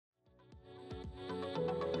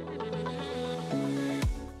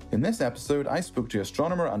In this episode, I spoke to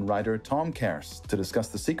astronomer and writer Tom Kerss to discuss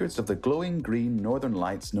the secrets of the glowing green northern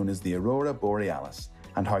lights known as the aurora borealis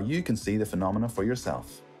and how you can see the phenomena for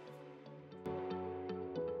yourself.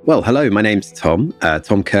 Well, hello, my name's Tom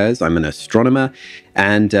Kerss. I'm an astronomer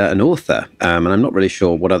and an author. And I'm not really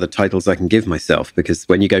sure what other titles I can give myself, because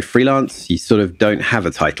when you go freelance, you sort of don't have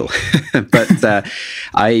a title. But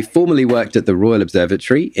I formerly worked at the Royal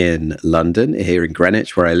Observatory in London, here in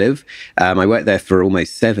Greenwich, where I live. I worked there for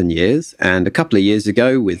almost 7 years. And a couple of years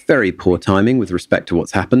ago, with very poor timing with respect to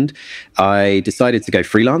what's happened, I decided to go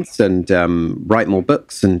freelance and write more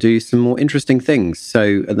books and do some more interesting things.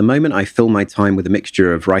 So at the moment, I fill my time with a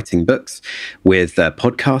mixture of writing books, with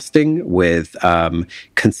podcasting, with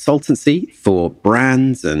consultancy for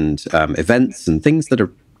brands and events and things that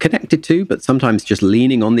are connected to, but sometimes just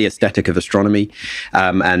leaning on the aesthetic of astronomy,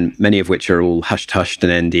 and many of which are all hushed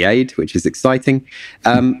and NDA'd, which is exciting.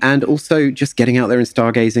 And also just getting out there and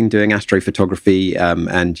stargazing, doing astrophotography,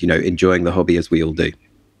 and, you know, enjoying the hobby as we all do.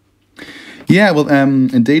 Yeah, well,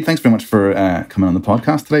 indeed. Thanks very much for coming on the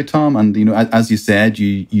podcast today, Tom. And, you know, as you said,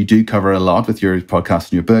 you do cover a lot with your podcast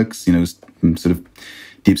and your books, you know, sort of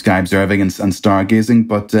deep sky observing and stargazing.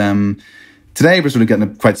 But today we're sort of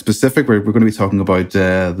getting quite specific. We're going to be talking about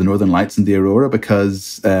the northern lights and the aurora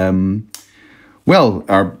because, well,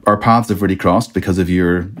 our paths have really crossed because of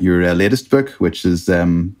your latest book, which is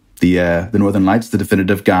the Northern Lights, the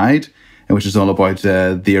Definitive Guide, which is all about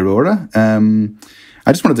the aurora.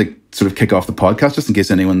 I just wanted to sort of kick off the podcast just in case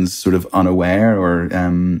anyone's sort of unaware or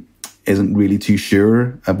isn't really too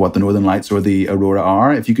sure of what the Northern Lights or the aurora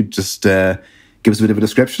are. If you could just give us a bit of a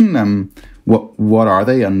description. What are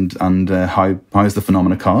they and how is the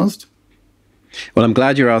phenomena caused? Well, I'm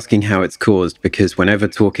glad you're asking how it's caused, because whenever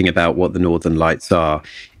talking about what the Northern Lights are,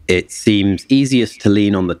 it seems easiest to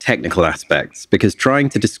lean on the technical aspects, because trying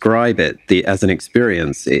to describe it as an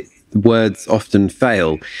experience, words often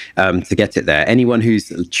fail to get it there. Anyone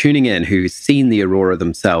who's tuning in, who's seen the aurora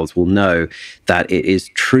themselves, will know that it is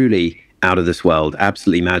truly out of this world,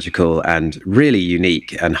 absolutely magical and really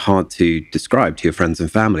unique and hard to describe to your friends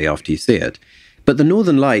and family after you see it. But the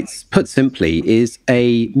Northern Lights, put simply, is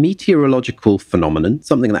a meteorological phenomenon,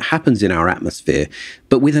 something that happens in our atmosphere,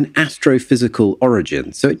 but with an astrophysical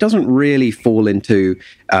origin. So it doesn't really fall into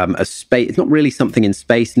a space. It's not really something in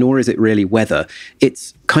space, nor is it really weather.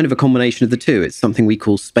 It's kind of a combination of the two. It's something we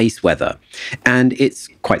call space weather. And it's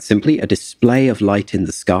quite simply a display of light in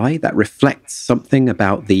the sky that reflects something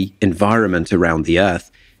about the environment around the Earth,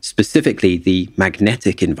 specifically the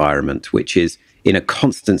magnetic environment, which is in a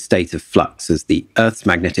constant state of flux as the Earth's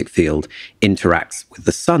magnetic field interacts with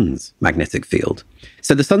the sun's magnetic field.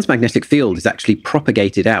 So the sun's magnetic field is actually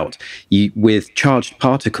propagated out with charged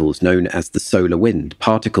particles known as the solar wind.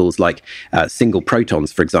 Particles like single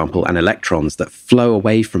protons, for example, and electrons that flow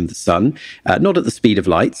away from the sun, not at the speed of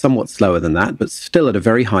light, somewhat slower than that, but still at a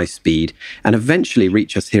very high speed, and eventually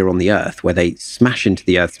reach us here on the Earth, where they smash into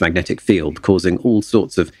the Earth's magnetic field, causing all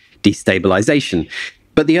sorts of destabilization.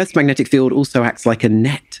 But the Earth's magnetic field also acts like a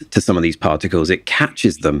net to some of these particles. It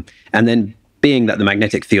catches them. And then, being that the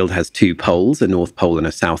magnetic field has two poles, a north pole and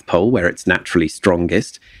a south pole, where it's naturally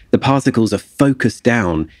strongest, the particles are focused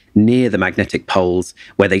down near the magnetic poles,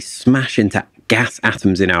 where they smash into gas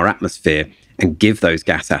atoms in our atmosphere and give those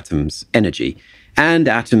gas atoms energy. And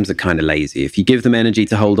atoms are kind of lazy. If you give them energy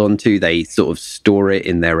to hold on to, they sort of store it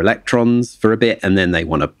in their electrons for a bit, and then they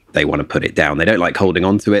want to put it down. They don't like holding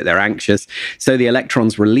on to it. They're anxious. So the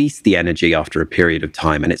electrons release the energy after a period of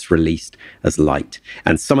time, and it's released as light.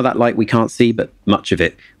 And some of that light we can't see, but much of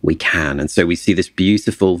it we can. And so we see this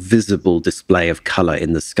beautiful, visible display of color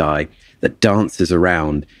in the sky that dances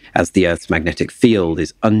around as the Earth's magnetic field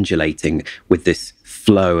is undulating with this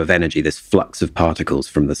flow of energy, this flux of particles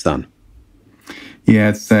from the sun. Yeah,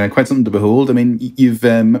 it's quite something to behold. I mean, you've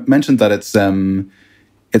mentioned that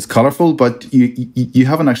it's colourful, but you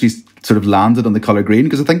haven't actually sort of landed on the colour green,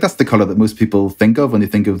 because I think that's the colour that most people think of when they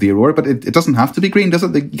think of the aurora. But it doesn't have to be green, does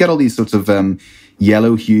it? You get all these sorts of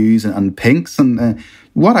yellow hues and pinks. And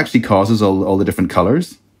what actually causes all the different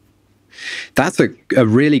colours? That's a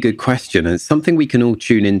really good question, and it's something we can all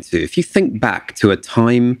tune into. If you think back to a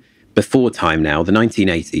time before time now, the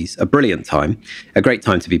 1980s, a brilliant time, a great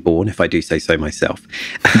time to be born, if I do say so myself,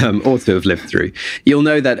 or to have lived through. You'll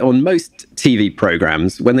know that on most TV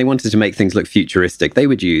programs, when they wanted to make things look futuristic, they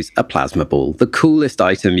would use a plasma ball, the coolest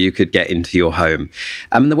item you could get into your home.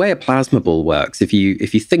 The way a plasma ball works, if you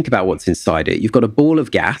think about what's inside it, you've got a ball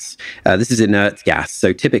of gas. This is inert gas,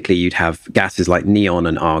 so typically you'd have gases like neon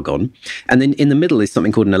and argon. And then in the middle is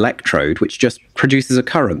something called an electrode, which just produces a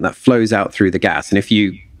current that flows out through the gas. And if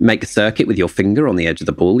you make a circuit with your finger on the edge of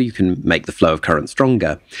the ball, you can make the flow of current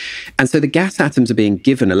stronger. And so the gas atoms are being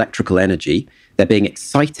given electrical energy. They're being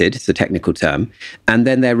excited, it's a technical term, and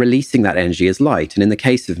then they're releasing that energy as light. And in the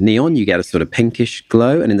case of neon, you get a sort of pinkish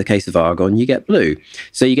glow, and in the case of argon, you get blue.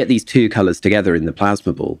 So you get these two colors together in the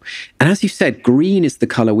plasma ball. And as you said, green is the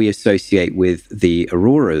color we associate with the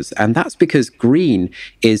auroras, and that's because green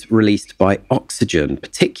is released by oxygen,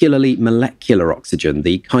 particularly molecular oxygen,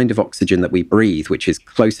 the kind of oxygen that we breathe, which is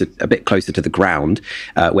a bit closer to the ground,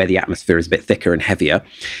 where the atmosphere is a bit thicker and heavier.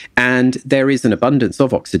 And there is an abundance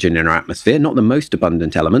of oxygen in our atmosphere, not the most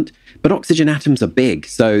abundant element, but oxygen atoms are big.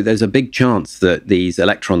 So there's a big chance that these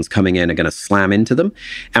electrons coming in are going to slam into them,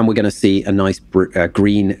 and we're going to see a nice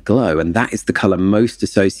green glow. And that is the color most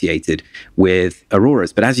associated with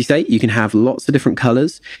auroras. But as you say, you can have lots of different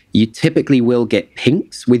colors. You typically will get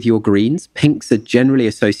pinks with your greens. Pinks are generally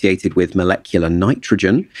associated with molecular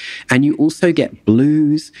nitrogen. And you also get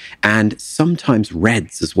blues and sometimes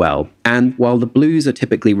reds as well. And while the blues are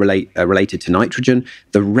typically related to nitrogen,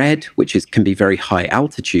 the red, which can be very high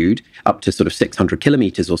altitude, up to sort of 600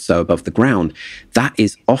 kilometers or so above the ground, that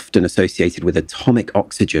is often associated with atomic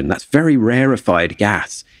oxygen. That's very rarefied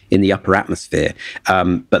gas in the upper atmosphere,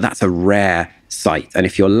 but that's a rare sight. And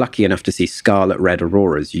if you're lucky enough to see scarlet red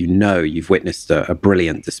auroras, you know you've witnessed a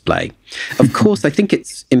brilliant display. Of course, I think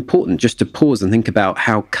it's important just to pause and think about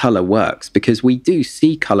how color works, because we do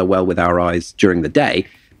see color well with our eyes during the day.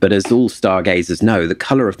 But as all stargazers know, the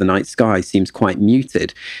color of the night sky seems quite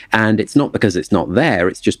muted. And it's not because it's not there,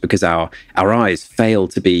 it's just because our eyes fail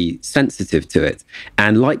to be sensitive to it.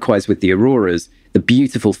 And likewise with the auroras, the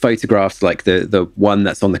beautiful photographs like the one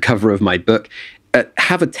that's on the cover of my book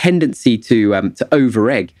have a tendency to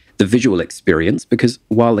over-egg the visual experience, because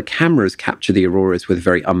while the cameras capture the auroras with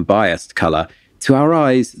very unbiased color, to our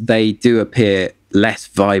eyes, they do appear less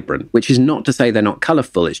vibrant, which is not to say they're not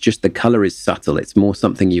colorful. It's just the color is subtle. It's more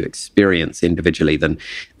something you experience individually than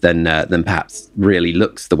perhaps really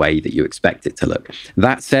looks the way that you expect it to look.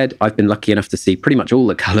 That said, I've been lucky enough to see pretty much all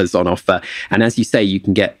the colors on offer. And as you say, you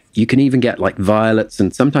can even get like violets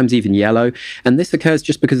and sometimes even yellow. And this occurs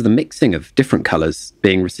just because of the mixing of different colors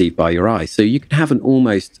being received by your eye. So you can have an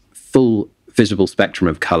almost full visible spectrum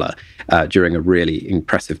of color during a really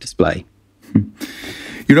impressive display.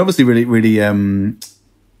 You're obviously really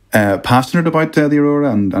passionate about the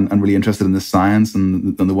aurora and really interested in the science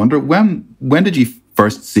and the wonder. When did you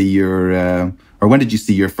first see or when did you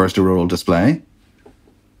see your first auroral display?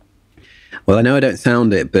 Well, I know I don't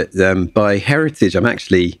sound it, but by heritage, I'm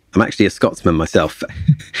actually a Scotsman myself.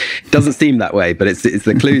 It doesn't seem that way, but it's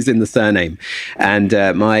the clues in the surname. And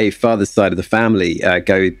my father's side of the family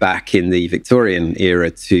go back in the Victorian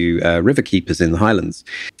era to river keepers in the Highlands.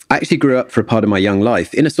 I actually grew up for a part of my young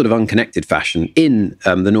life in a sort of unconnected fashion in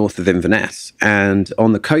the north of Inverness. And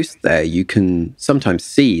on the coast there, you can sometimes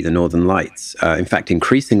see the Northern Lights. In fact,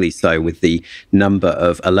 increasingly so with the number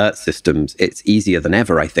of alert systems. It's easier than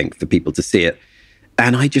ever, I think, for people to see it.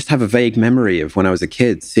 And I just have a vague memory of when I was a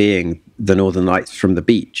kid seeing the Northern Lights from the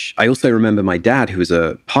beach. I also remember my dad, who was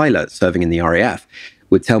a pilot serving in the RAF,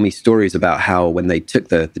 would tell me stories about how when they took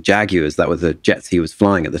the Jaguars, that were the jets he was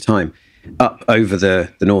flying at the time, up over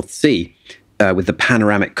the North Sea with the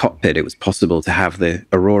panoramic cockpit, it was possible to have the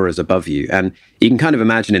auroras above you. And you can kind of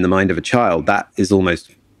imagine in the mind of a child, that is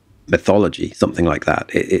almost mythology, something like that.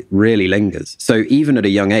 It really lingers. So even at a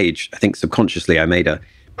young age, I think subconsciously I made a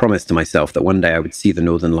promise to myself that one day I would see the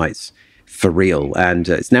Northern Lights for real. And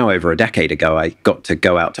it's now over a decade ago, I got to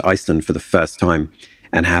go out to Iceland for the first time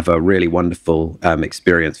and have a really wonderful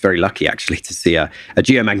experience. Very lucky, actually, to see a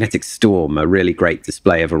geomagnetic storm, a really great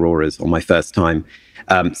display of auroras on my first time.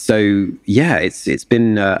 So, yeah, it's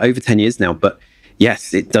been over 10 years now. But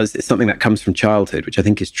yes, it does. It's something that comes from childhood, which I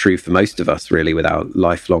think is true for most of us, really, with our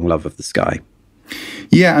lifelong love of the sky.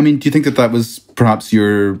 Yeah, I mean, do you think that was perhaps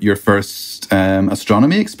your first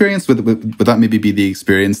astronomy experience? Would that maybe be the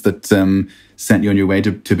experience that sent you on your way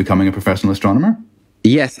to becoming a professional astronomer?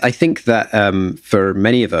 Yes, I think that for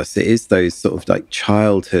many of us, it is those sort of like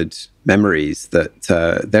childhood memories that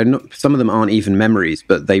they're not. Some of them aren't even memories,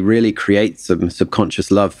 but they really create some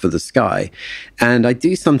subconscious love for the sky. And I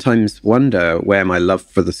do sometimes wonder where my love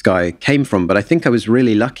for the sky came from. But I think I was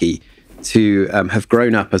really lucky to have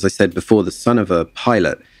grown up, as I said before, the son of a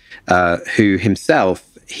pilot who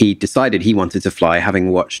himself, he decided he wanted to fly, having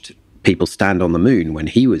watched people stand on the moon when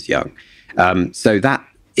he was young. So that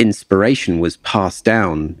inspiration was passed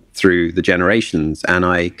down through the generations, and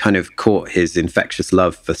I kind of caught his infectious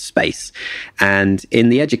love for space. And in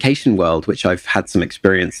the education world, which I've had some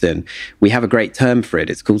experience in, we have a great term for it.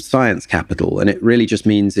 It's called science capital. And it really just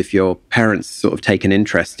means if your parents sort of take an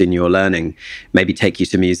interest in your learning, maybe take you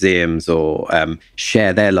to museums or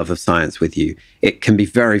share their love of science with you, it can be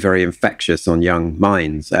very, very infectious on young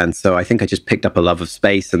minds. And so I think I just picked up a love of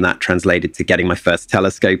space, and that translated to getting my first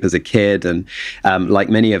telescope as a kid. And like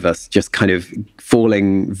many of us, just kind of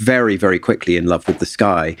falling very, very quickly in love with the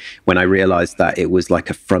sky when I realized that it was like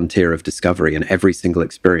a frontier of discovery, and every single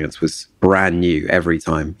experience was brand new every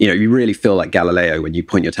time. You know, you really feel like Galileo when you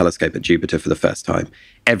point your telescope at Jupiter for the first time.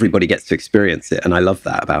 Everybody gets to experience it, and I love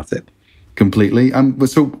that about it. Completely.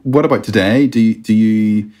 So what about today? Do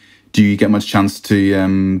you get much chance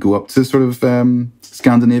to go up to sort of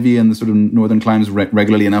Scandinavia and the sort of northern climes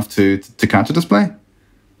regularly enough to catch a display?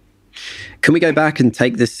 Can we go back and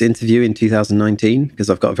take this interview in 2019? Because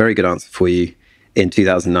I've got a very good answer for you in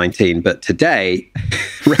 2019. But today,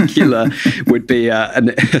 regular would be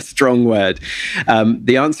a strong word.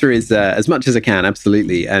 The answer is as much as I can,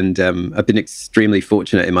 absolutely. And I've been extremely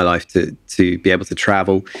fortunate in my life to be able to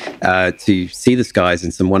travel, to see the skies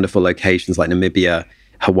in some wonderful locations like Namibia,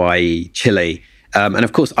 Hawaii, Chile, and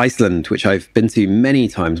of course Iceland, which I've been to many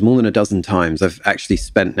times, more than a dozen times. I've actually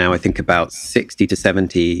spent now, I think, about 60 to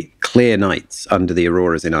 70 clear nights under the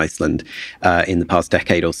auroras in Iceland in the past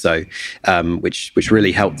decade or so, which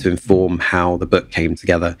really helped to inform how the book came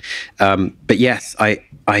together. But yes, I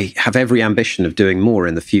have every ambition of doing more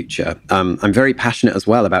in the future. I'm very passionate as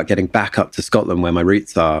well about getting back up to Scotland where my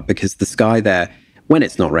roots are, because the sky there, when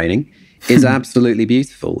it's not raining, is absolutely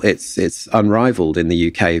beautiful. It's unrivaled in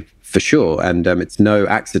the UK for sure, and it's no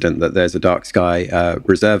accident that there's a dark sky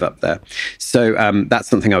reserve up there. So that's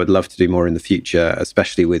something I would love to do more in the future,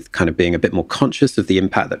 especially with kind of being a bit more conscious of the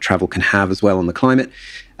impact that travel can have as well on the climate,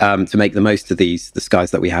 to make the most of the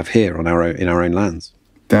skies that we have here on in our own lands.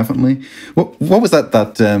 Definitely. What was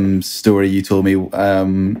that story you told me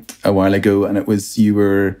a while ago? And it was you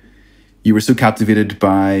were so captivated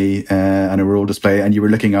by an auroral display, and you were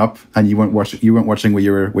looking up, and you weren't watching where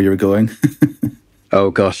you were going. Oh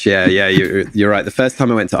gosh, yeah, you're right. The first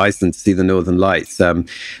time I went to Iceland to see the Northern Lights,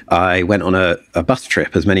 I went on a bus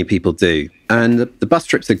trip, as many people do. And the bus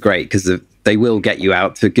trips are great because they will get you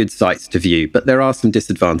out to good sights to view. But there are some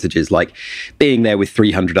disadvantages, like being there with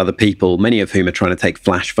 300 other people, many of whom are trying to take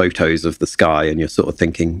flash photos of the sky, and you're sort of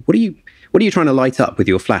thinking, what are you trying to light up with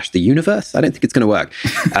your flash? The universe? I don't think it's going to work.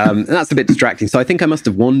 And that's a bit distracting. So I think I must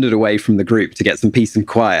have wandered away from the group to get some peace and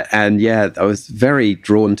quiet. And yeah, I was very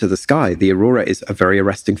drawn to the sky. The aurora is a very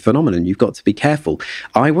arresting phenomenon. You've got to be careful.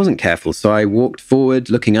 I wasn't careful. So I walked forward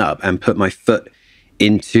looking up and put my foot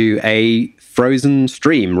into a frozen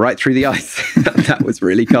stream right through the ice. That was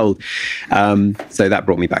really cold. So that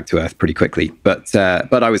brought me back to earth pretty quickly. But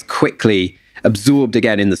I was quickly absorbed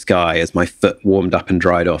again in the sky as my foot warmed up and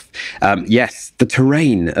dried off. Yes, the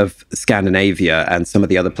terrain of Scandinavia and some of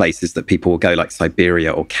the other places that people will go, like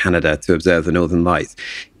Siberia or Canada, to observe the Northern Lights,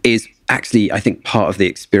 is actually, I think, part of the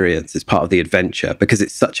experience, is part of the adventure, because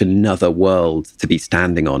it's such another world to be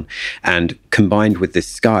standing on. And combined with this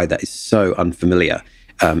sky that is so unfamiliar,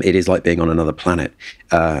 it is like being on another planet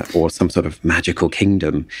or some sort of magical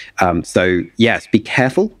kingdom. So yes, be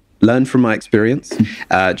careful. Learn from my experience.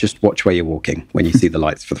 Just watch where you're walking when you see the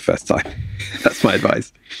lights for the first time. That's my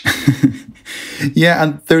advice. Yeah,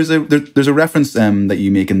 and there's a reference that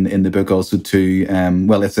you make in the book also to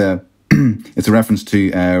it's a reference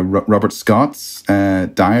to Robert Scott's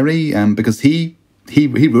diary, because he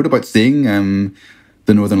wrote about seeing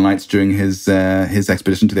the Northern Lights during his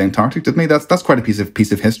expedition to the Antarctic, didn't he? That's quite a piece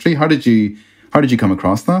of history. How did you come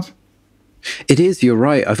across that? It is, you're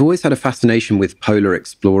right. I've always had a fascination with polar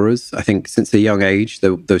explorers. I think since a young age,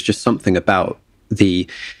 there was just something about the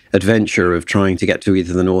adventure of trying to get to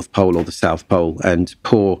either the North Pole or the South Pole. And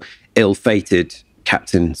poor, ill-fated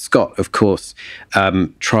Captain Scott, of course,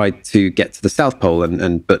 tried to get to the South Pole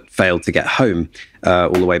but failed to get home all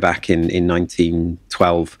the way back in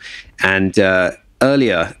 1912. And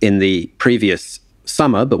earlier in the previous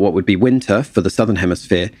summer, but what would be winter for the Southern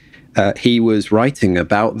Hemisphere, he was writing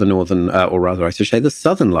about the northern, or rather I should say the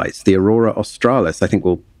southern lights, the aurora australis. I think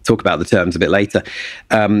we'll talk about the terms a bit later,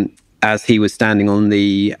 as he was standing on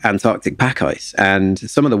the Antarctic pack ice. And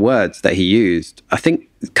some of the words that he used, I think,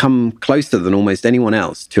 come closer than almost anyone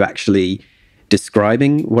else to actually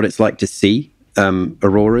describing what it's like to see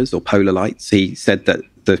auroras or polar lights. He said that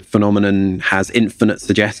the phenomenon has infinite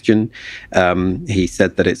suggestion. He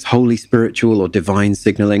said that it's wholly spiritual or divine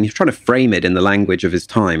signaling. He's trying to frame it in the language of his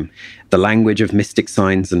time, the language of mystic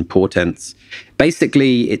signs and portents.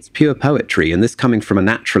 Basically, it's pure poetry, and this coming from a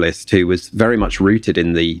naturalist who was very much rooted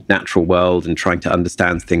in the natural world and trying to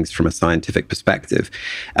understand things from a scientific perspective.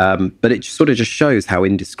 But it sort of just shows how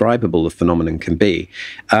indescribable the phenomenon can be.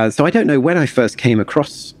 So I don't know when I first came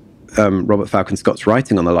across Robert Falcon Scott's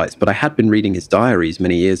writing on the lights, but I had been reading his diaries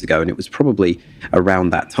many years ago, and it was probably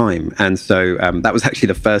around that time. And so that was actually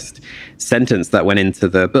the first sentence that went into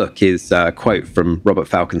the book, is a quote from Robert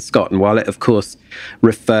Falcon Scott. And while it, of course,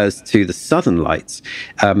 refers to the southern lights,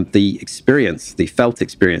 the experience, the felt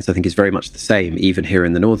experience, I think is very much the same, even here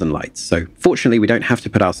in the northern lights. So fortunately, we don't have to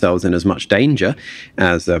put ourselves in as much danger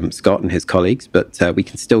as Scott and his colleagues, but we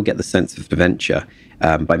can still get the sense of adventure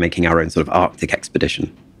by making our own sort of Arctic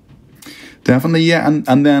expedition. Definitely, yeah.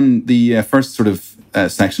 And then the first sort of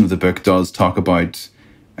section of the book does talk about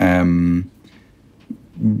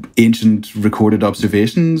ancient recorded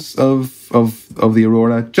observations of the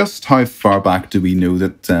aurora. Just how far back do we know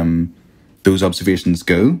that those observations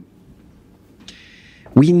go?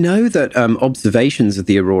 We know that observations of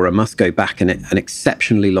the aurora must go back an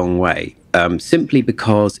exceptionally long way, simply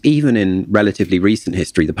because even in relatively recent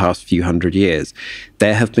history, the past few hundred years,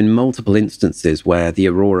 there have been multiple instances where the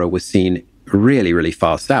aurora was seen really, really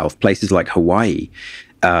far south, places like Hawaii,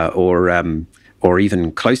 or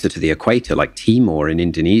even closer to the equator, like Timor in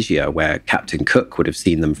Indonesia, where Captain Cook would have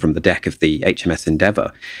seen them from the deck of the HMS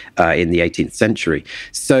Endeavour in the 18th century.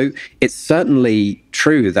 So it's certainly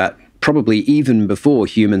true that probably even before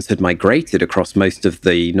humans had migrated across most of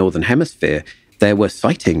the northern hemisphere, there were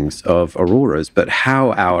sightings of auroras. But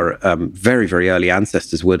how our very, very early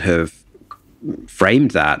ancestors would have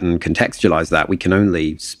framed that and contextualized that, we can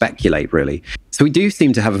only speculate, really. So we do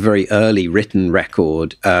seem to have a very early written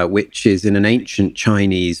record, which is in an ancient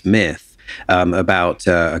Chinese myth about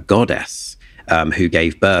a goddess who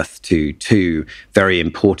gave birth to two very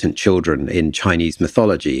important children in Chinese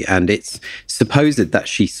mythology. And it's supposed that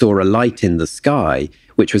she saw a light in the sky,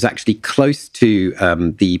 which was actually close to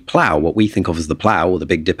the plough, what we think of as the plough or the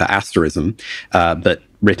Big Dipper asterism, but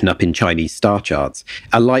written up in Chinese star charts.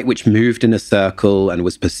 A light which moved in a circle and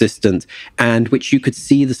was persistent, and which you could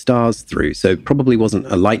see the stars through. So it probably wasn't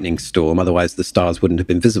a lightning storm, otherwise the stars wouldn't have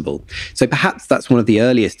been visible. So perhaps that's one of the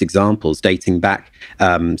earliest examples, dating back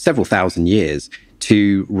several thousand years,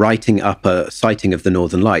 to writing up a sighting of the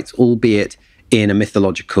Northern Lights, albeit in a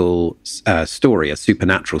mythological story, a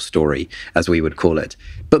supernatural story, as we would call it.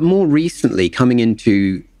 But more recently, coming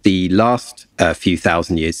into the last few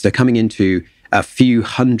thousand years, so coming into a few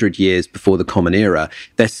hundred years before the Common Era,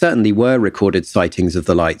 there certainly were recorded sightings of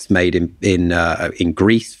the lights made in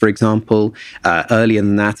Greece, for example, earlier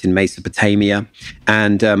than that in Mesopotamia.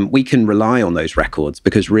 And we can rely on those records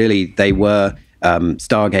because really they were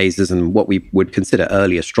stargazers and what we would consider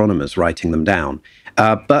early astronomers writing them down.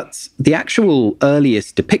 But the actual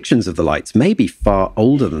earliest depictions of the lights may be far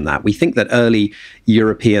older than that. We think that early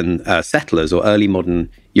European settlers or early modern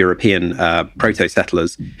European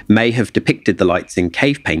proto-settlers may have depicted the lights in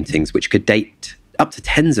cave paintings, which could date up to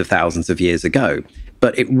tens of thousands of years ago.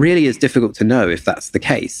 But it really is difficult to know if that's the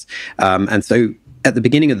case. And so at the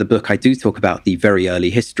beginning of the book, I do talk about the very early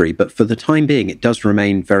history, but for the time being, it does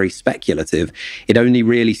remain very speculative. It only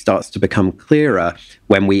really starts to become clearer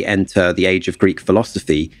when we enter the age of Greek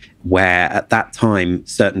philosophy, where at that time,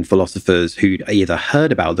 certain philosophers who'd either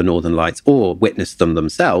heard about the Northern Lights or witnessed them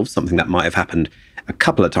themselves, something that might have happened a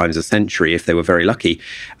couple of times a century if they were very lucky,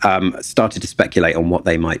 started to speculate on what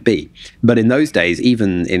they might be. But in those days,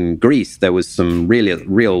 even in Greece, there was some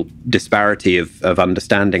real disparity of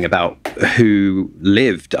understanding about who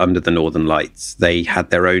lived under the Northern Lights. They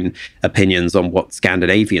had their own opinions on what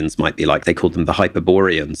Scandinavians might be like. They called them the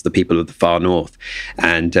Hyperboreans, the people of the far north.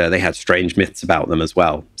 And they had strange myths about them as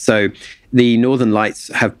well. So the Northern Lights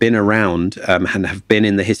have been around and have been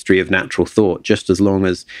in the history of natural thought just as long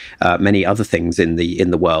as many other things in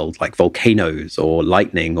the world, like volcanoes or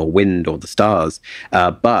lightning or wind or the stars.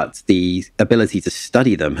 But the ability to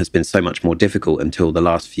study them has been so much more difficult until the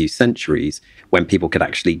last few centuries, when people could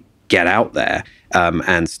actually get out there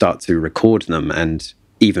and start to record them and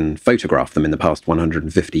even photograph them in the past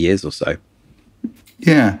 150 years or so.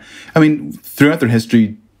 Yeah. I mean, throughout their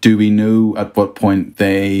history, do we know at what point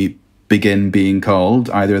they begin being called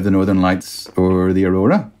either the Northern Lights or the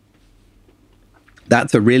Aurora?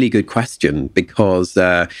 That's a really good question, because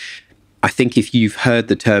I think if you've heard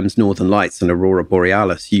the terms Northern Lights and Aurora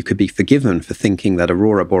Borealis, you could be forgiven for thinking that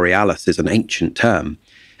Aurora Borealis is an ancient term.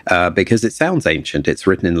 because it sounds ancient. It's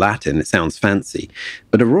written in Latin. It sounds fancy.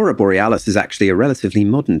 But aurora borealis is actually a relatively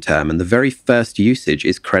modern term, and the very first usage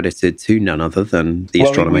is credited to none other than the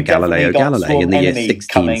astronomer Galileo Galilei in the year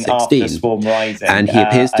 1616. And he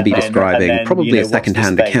appears to be describing probably a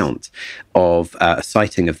second-hand account of a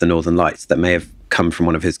sighting of the Northern Lights that may have come from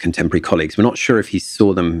one of his contemporary colleagues. We're not sure if he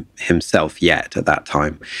saw them himself yet at that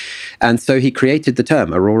time. And so he created the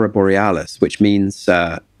term aurora borealis, which means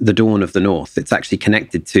the dawn of the north. It's actually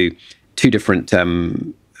connected to two different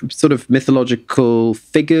sort of mythological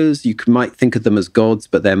figures. You might think of them as gods,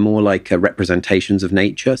 but they're more like representations of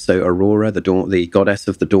nature. So Aurora, the dawn, the goddess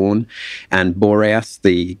of the dawn, and Boreas,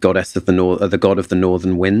 the goddess of the god of the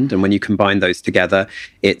northern wind. And when you combine those together,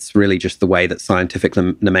 it's really just the way that scientific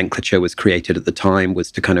nomenclature was created at the time,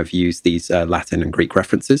 was to kind of use these Latin and Greek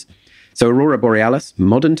references. So Aurora Borealis,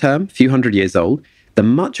 modern term, few hundred years old. The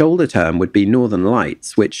much older term would be Northern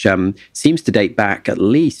Lights, which seems to date back at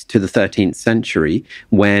least to the 13th century,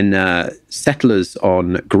 when settlers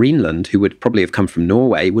on Greenland, who would probably have come from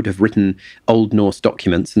Norway, would have written Old Norse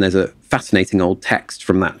documents. And there's a fascinating old text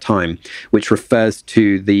from that time, which refers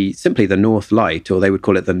to simply the North Light, or they would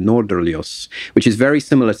call it the Norderljos, which is very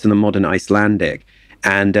similar to the modern Icelandic.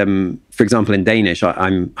 And for example, in Danish,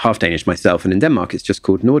 I'm half Danish myself, and in Denmark, it's just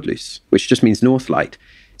called Nordlys, which just means North Light.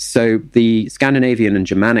 So the Scandinavian and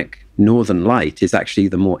Germanic Northern Light is actually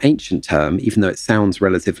the more ancient term, even though it sounds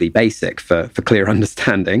relatively basic for clear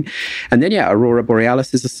understanding. And then, Aurora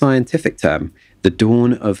Borealis is a scientific term, the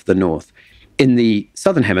dawn of the north. In the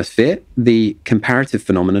southern hemisphere, the comparative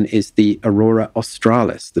phenomenon is the aurora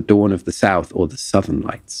australis, the dawn of the south, or the southern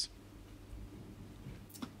lights.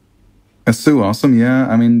 That's so awesome, yeah.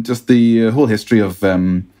 I mean, just the whole history of,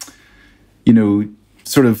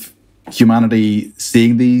 sort of humanity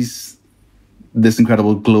seeing this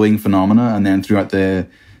incredible glowing phenomena, and then throughout the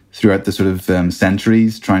sort of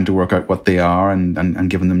centuries trying to work out what they are and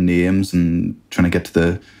giving them names and trying to get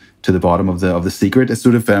to the bottom of the secret. It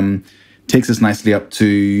sort of takes us nicely up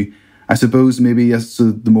to, I suppose, maybe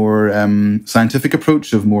the more scientific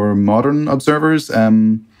approach of more modern observers.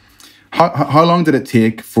 How long did it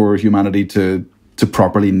take for humanity to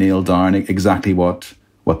properly nail down exactly what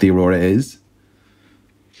the aurora is?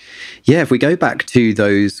 Yeah, if we go back to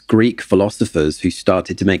those Greek philosophers who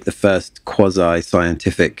started to make the first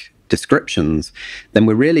quasi-scientific descriptions, then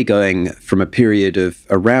we're really going from a period of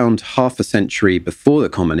around half a century before the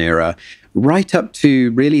Common Era right up to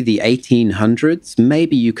really the 1800s.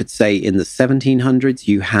 Maybe you could say in the 1700s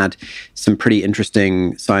you had some pretty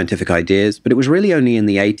interesting scientific ideas, but it was really only in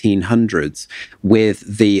the 1800s,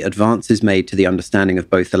 with the advances made to the understanding of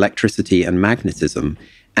both electricity and magnetism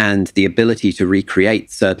and the ability to recreate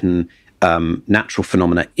certain natural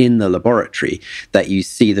phenomena in the laboratory, that you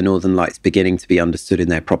see the Northern Lights beginning to be understood in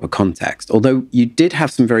their proper context. Although you did have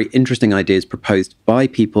some very interesting ideas proposed by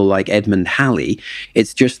people like Edmund Halley,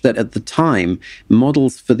 it's just that at the time,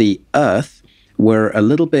 models for the Earth were a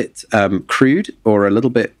little bit crude or a little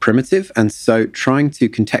bit primitive. And so trying to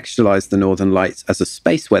contextualize the Northern Lights as a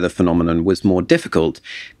space weather phenomenon was more difficult,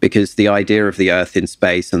 because the idea of the Earth in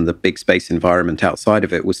space and the big space environment outside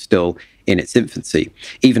of it was still in its infancy.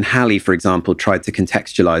 Even Halley, for example, tried to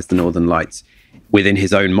contextualize the Northern Lights within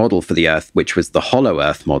his own model for the Earth, which was the hollow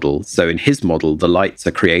Earth model. So in his model, the lights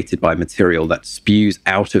are created by material that spews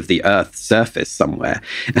out of the Earth's surface somewhere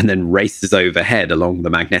and then races overhead along the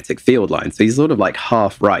magnetic field line. So he's sort of like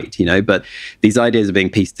half right, but these ideas are being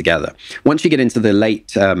pieced together. Once you get into the late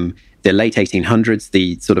 1800s,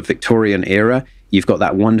 the sort of Victorian era, you've got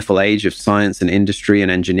that wonderful age of science and industry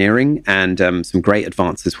and engineering, and some great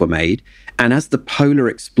advances were made. And as the polar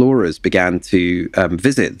explorers began to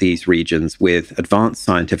visit these regions with advanced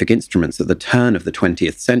scientific instruments at the turn of the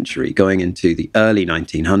 20th century, going into the early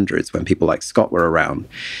 1900s, when people like Scott were around,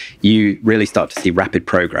 you really start to see rapid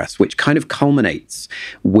progress, which kind of culminates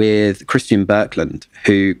with Christian Birkeland,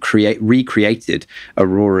 who recreated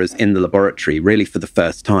auroras in the laboratory, really for the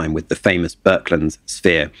first time, with the famous Birkeland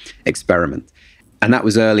sphere experiment. And that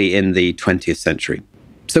was early in the 20th century.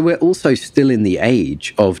 So we're also still in the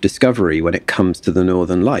age of discovery when it comes to the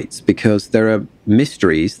Northern Lights, because there are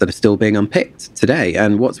mysteries that are still being unpicked today.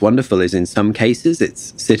 And what's wonderful is in some cases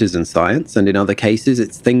it's citizen science, and in other cases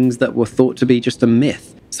it's things that were thought to be just a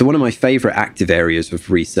myth. So one of my favorite active areas of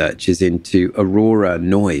research is into aurora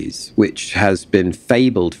noise, which has been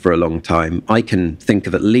fabled for a long time. I can think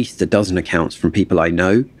of at least a dozen accounts from people I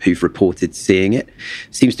know who've reported seeing it.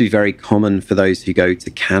 Seems to be very common for those who go to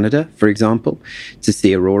Canada, for example, to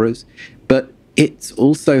see auroras. But it's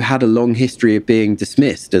also had a long history of being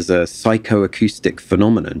dismissed as a psychoacoustic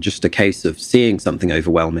phenomenon, just a case of seeing something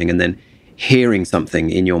overwhelming and then hearing something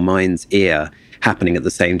in your mind's ear happening at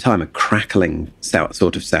the same time, a crackling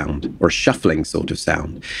sort of sound or a shuffling sort of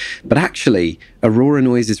sound. But actually, aurora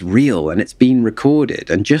noise is real and it's been recorded.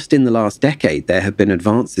 And just in the last decade, there have been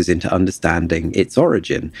advances into understanding its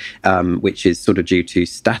origin, which is sort of due to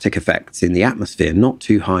static effects in the atmosphere, not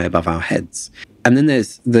too high above our heads. And then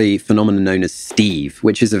there's the phenomenon known as Steve,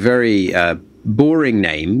 which is a very boring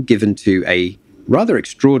name given to a rather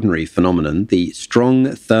extraordinary phenomenon, the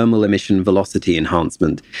strong thermal emission velocity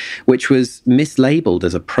enhancement, which was mislabeled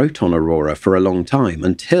as a proton aurora for a long time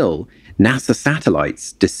until NASA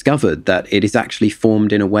satellites discovered that it is actually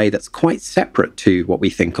formed in a way that's quite separate to what we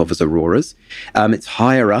think of as auroras. It's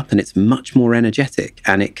higher up and it's much more energetic,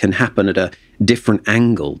 and it can happen at a different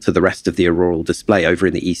angle to the rest of the auroral display over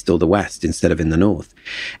in the east or the west instead of in the north.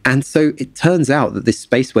 And so it turns out that this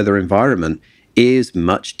space weather environment is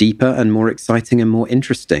much deeper and more exciting and more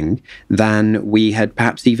interesting than we had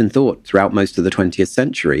perhaps even thought throughout most of the 20th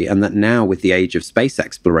century, and that now with the age of space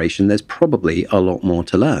exploration, there's probably a lot more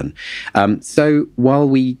to learn. So while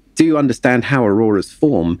we do understand how auroras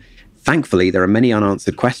form, thankfully there are many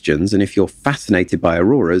unanswered questions, and if you're fascinated by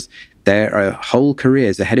auroras, there are whole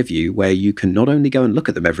careers ahead of you where you can not only go and look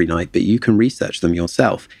at them every night, but you can research them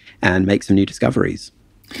yourself and make some new discoveries.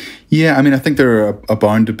 Yeah, I mean, I think there are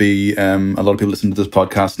bound to be a lot of people listening to this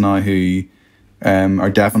podcast now who are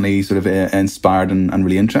definitely sort of inspired and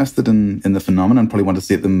really interested in the phenomenon and probably want to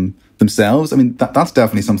see it themselves. I mean, that's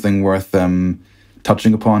definitely something worth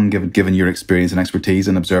touching upon, given your experience and expertise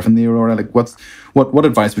in observing the aurora. Like, what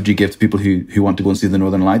advice would you give to people who want to go and see the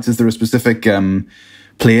Northern Lights? Is there a specific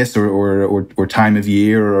place or time of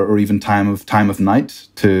year or even time of night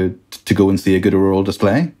to go and see a good auroral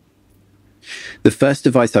display? The first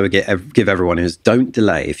advice I would give everyone is don't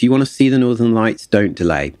delay. If you want to see the Northern Lights, don't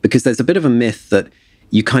delay, because there's a bit of a myth that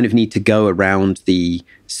you kind of need to go around the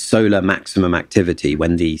solar maximum activity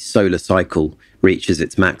when the solar cycle reaches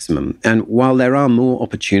its maximum. And while there are more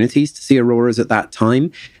opportunities to see auroras at that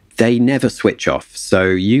time, they never switch off. So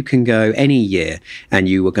you can go any year and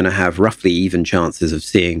you are going to have roughly even chances of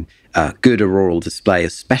seeing a good auroral display,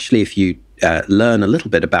 especially if you learn a little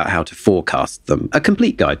bit about how to forecast them, a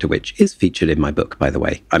complete guide to which is featured in my book, by the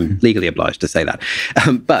way. I'm legally obliged to say that.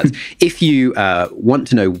 But if you want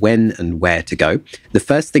to know when and where to go, the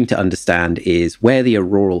first thing to understand is where the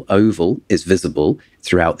auroral oval is visible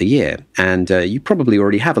throughout the year. And you probably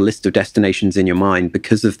already have a list of destinations in your mind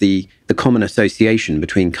because of the common association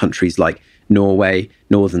between countries like Norway,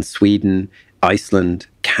 northern Sweden, Iceland,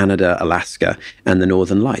 Canada, Alaska, and the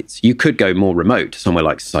Northern Lights. You could go more remote, somewhere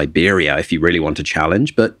like Siberia, if you really want a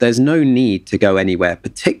challenge, but there's no need to go anywhere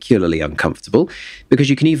particularly uncomfortable,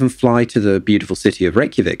 because you can even fly to the beautiful city of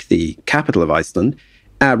Reykjavik, the capital of Iceland,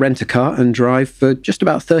 rent a car and drive for just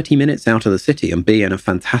about 30 minutes out of the city and be in a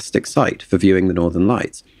fantastic site for viewing the Northern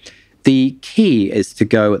Lights. The key is to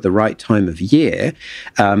go at the right time of year,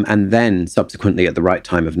 and then subsequently at the right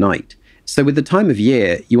time of night. So with the time of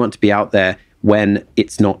year, you want to be out there when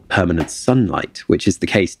it's not permanent sunlight, which is the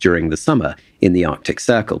case during the summer in the Arctic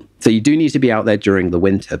Circle. So you do need to be out there during the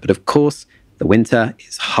winter. But of course, the winter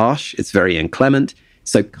is harsh. It's very inclement.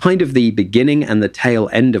 So kind of the beginning and the tail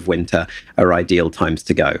end of winter are ideal times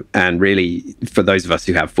to go. And really, for those of us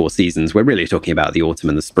who have 4 seasons, we're really talking about the autumn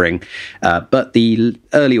and the spring, but the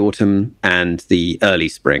early autumn and the early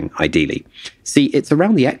spring, ideally. See, it's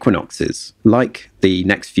around the equinoxes, like the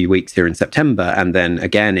next few weeks here in September, and then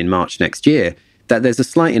again in March next year, that there's a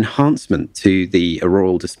slight enhancement to the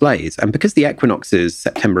auroral displays. And because the equinoxes,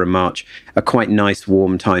 September and March, are quite nice,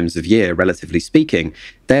 warm times of year, relatively speaking,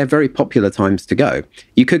 they're very popular times to go.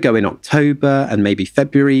 You could go in October and maybe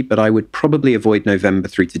February, but I would probably avoid November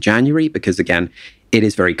through to January because, again, it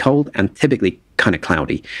is very cold and typically kind of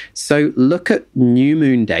cloudy. So look at new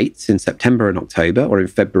moon dates in September and October or in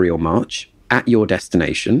February or March at your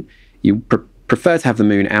destination. You prefer to have the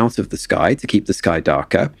moon out of the sky to keep the sky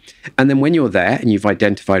darker. And then when you're there and you've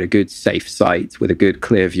identified a good safe site with a good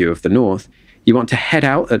clear view of the north, you want to head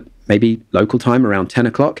out at maybe local time around 10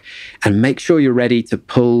 o'clock and make sure you're ready to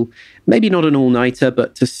pull, maybe not an all-nighter,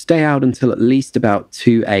 but to stay out until at least about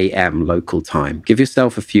 2 a.m. local time. Give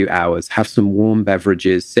yourself a few hours, have some warm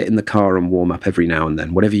beverages, sit in the car and warm up every now and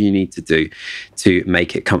then, whatever you need to do to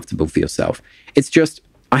make it comfortable for yourself. It's just,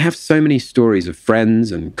 I have so many stories of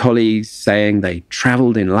friends and colleagues saying they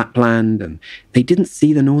traveled in Lapland and they didn't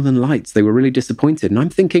see the Northern Lights. They were really disappointed. And I'm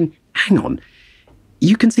thinking, hang on,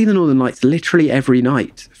 you can see the Northern Lights literally every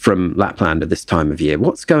night from Lapland at this time of year.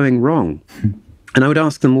 What's going wrong? And I would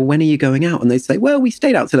ask them, well, when are you going out? And they'd say, well, we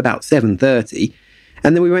stayed out till about 7:30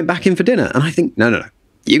 and then we went back in for dinner. And I think, no,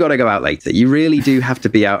 you got to go out later. You really do have to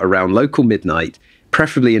be out around local midnight,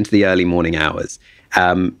 preferably into the early morning hours.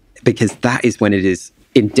 because that is when it is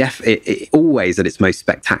always at its most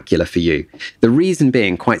spectacular for you. The reason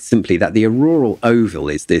being, quite simply, that the auroral oval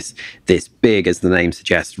is this big, as the name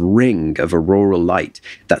suggests, ring of auroral light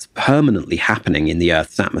that's permanently happening in the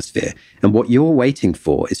Earth's atmosphere. And what you're waiting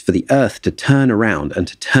for is for the Earth to turn around and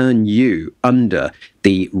to turn you under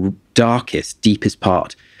the darkest, deepest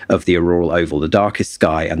part of the auroral oval, the darkest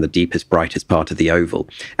sky and the deepest, brightest part of the oval.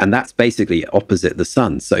 And that's basically opposite the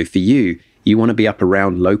sun. So for you, you want to be up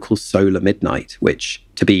around local solar midnight, which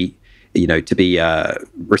to be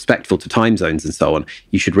respectful to time zones and so on,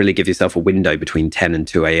 you should really give yourself a window between 10 and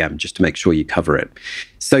 2 a.m. just to make sure you cover it.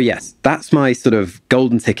 So yes, that's my sort of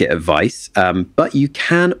golden ticket advice. But you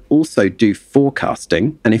can also do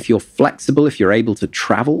forecasting. And if you're flexible, if you're able to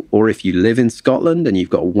travel, or if you live in Scotland and you've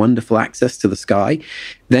got wonderful access to the sky,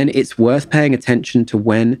 then it's worth paying attention to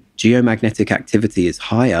when geomagnetic activity is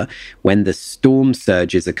higher, when the storm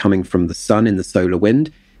surges are coming from the sun in the solar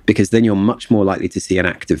wind, because then you're much more likely to see an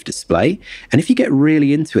active display. And if you get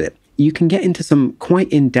really into it, you can get into some quite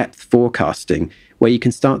in-depth forecasting where you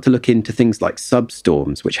can start to look into things like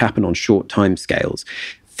substorms, which happen on short timescales.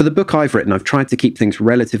 For the book I've written, I've tried to keep things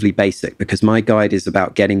relatively basic because my guide is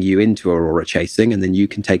about getting you into aurora chasing, and then you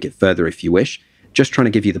can take it further if you wish. Just trying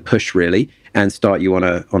to give you the push, really, and start you on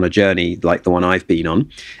a journey like the one I've been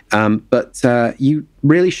on. But you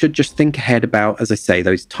really should just think ahead about, as I say,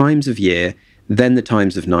 those times of year, then the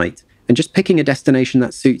times of night, and just picking a destination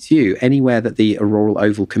that suits you, anywhere that the auroral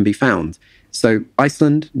oval can be found. So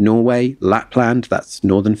Iceland, Norway, Lapland, that's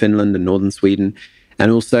northern Finland and northern Sweden, and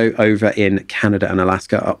also over in Canada and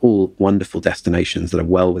Alaska are all wonderful destinations that are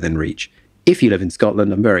well within reach. If you live in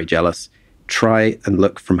Scotland, I'm very jealous. Try and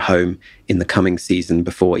look from home in the coming season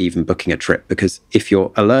before even booking a trip, because if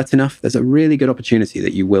you're alert enough, there's a really good opportunity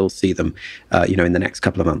that you will see them, in the next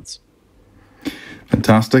couple of months.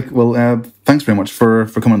 Fantastic. Well, thanks very much for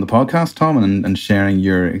coming on the podcast, Tom, and sharing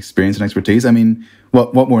your experience and expertise. I mean,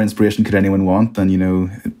 what more inspiration could anyone want than,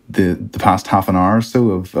 the past half an hour or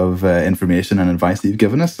so of information and advice that you've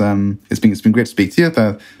given us? It's been great to speak to you.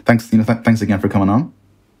 Thanks again for coming on.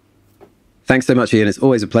 Thanks so much, Ian. It's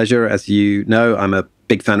always a pleasure. As you know, I'm a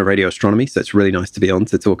big fan of radio astronomy, so it's really nice to be on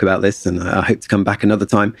to talk about this, and I hope to come back another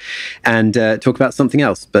time and talk about something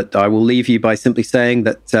else. But I will leave you by simply saying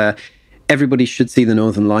that everybody should see the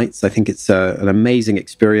Northern Lights. I think it's an amazing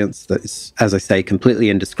experience that is, as I say, completely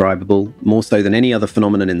indescribable, more so than any other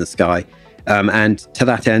phenomenon in the sky. And to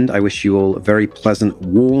that end, I wish you all a very pleasant,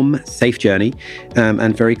 warm, safe journey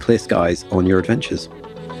and very clear skies on your adventures.